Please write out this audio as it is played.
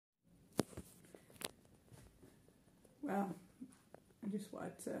Well, I just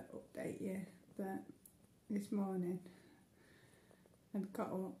wanted to update you that this morning I'd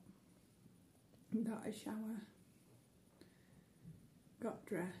got up, got a shower, got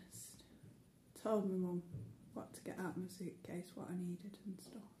dressed, told my mum what to get out of my suitcase, what I needed and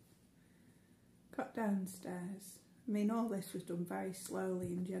stuff. Got downstairs. I mean, all this was done very slowly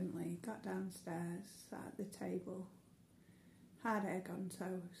and gently. Got downstairs, sat at the table, had egg on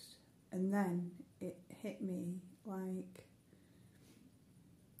toast, and then it hit me like,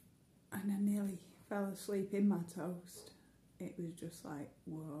 and I nearly fell asleep in my toast. It was just like,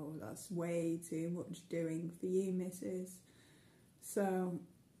 whoa, that's way too much doing for you, missus. So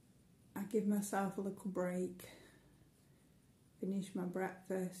I give myself a little break, finish my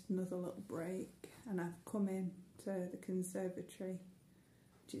breakfast, another little break, and I've come in to the conservatory,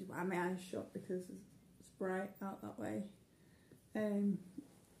 which is why my eyes shut because it's bright out that way. And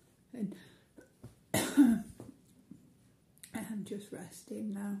I'm just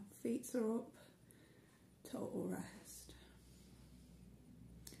resting now. Feet are up, total rest.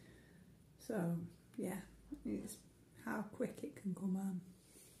 So yeah, it's how quick it can come on.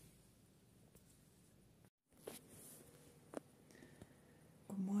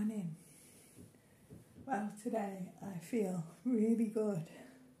 Good morning. Well, today I feel really good.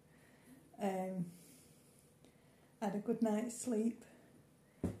 Had a good night's sleep.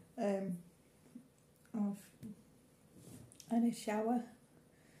 I've had a shower,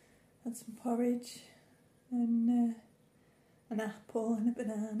 had some porridge, and an apple and a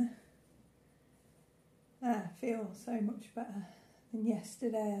banana. I feel so much better than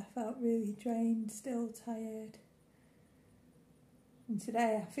yesterday. I felt really drained, still tired. And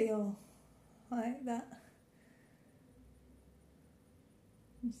today I feel like that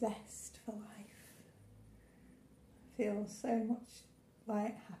zest for life. I feel so much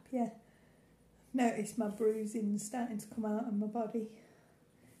like happier. I've noticed my bruising starting to come out on my body.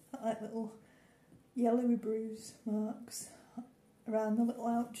 Got like little yellowy bruise marks around the little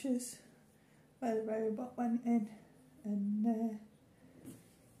ouches where the robot went in, and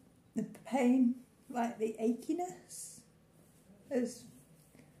the pain, like the achiness, has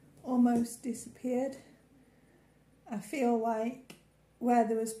almost disappeared. I feel like where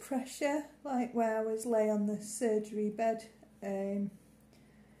there was pressure, like where I was lay on the surgery bed,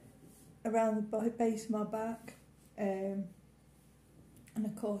 around the base of my back, and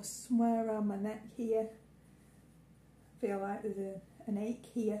of course somewhere around my neck here, I feel like there's an ache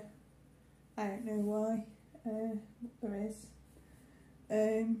here. I don't know why, there is.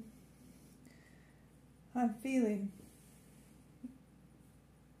 I'm feeling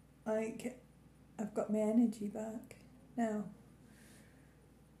like I've got my energy back now.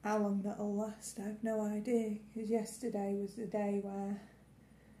 How long that'll last, I have no idea, because yesterday was the day where,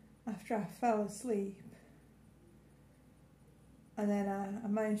 after I fell asleep, and then I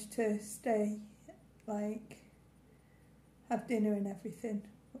managed to stay, like, have dinner and everything,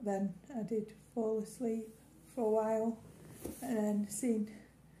 but then I did fall asleep for a while, and then seen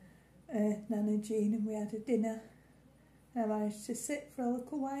Nana Jean, and we had a dinner, and I managed to sit for a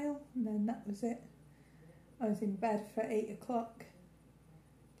little while, and then that was it. I was in bed for 8 o'clock,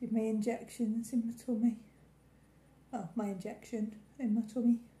 did my injections in my tummy, my injection in my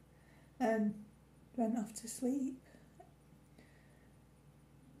tummy, and went off to sleep.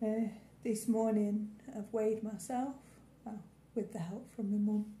 This morning I've weighed myself, well, with the help from my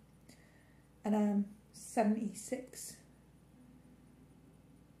mum, and I'm 76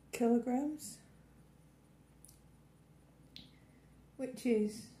 kilograms, which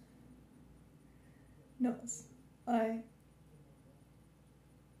is nuts.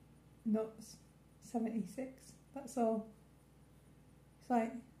 Nuts. 76, that's all. It's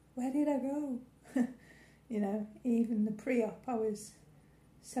like, where did I go? You know, even the pre-op I was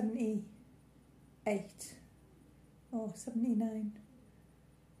 78 or 79.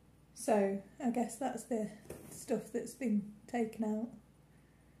 So I guess that's the stuff that's been taken out.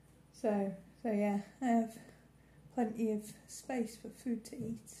 So yeah, I have plenty of space for food to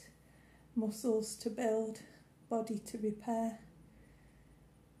eat, muscles to build, body to repair.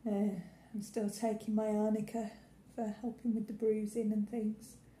 I'm still taking my arnica for helping with the bruising and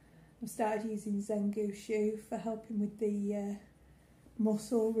things. I've started using Zengushu for helping with the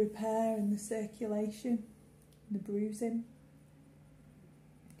muscle repair and the circulation and the bruising.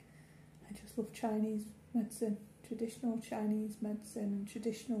 I just love Chinese medicine. Traditional Chinese medicine and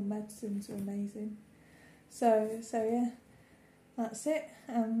traditional medicines are amazing. So yeah, that's it.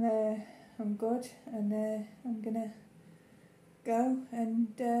 I'm good, and I'm gonna go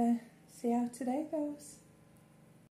and see how today goes.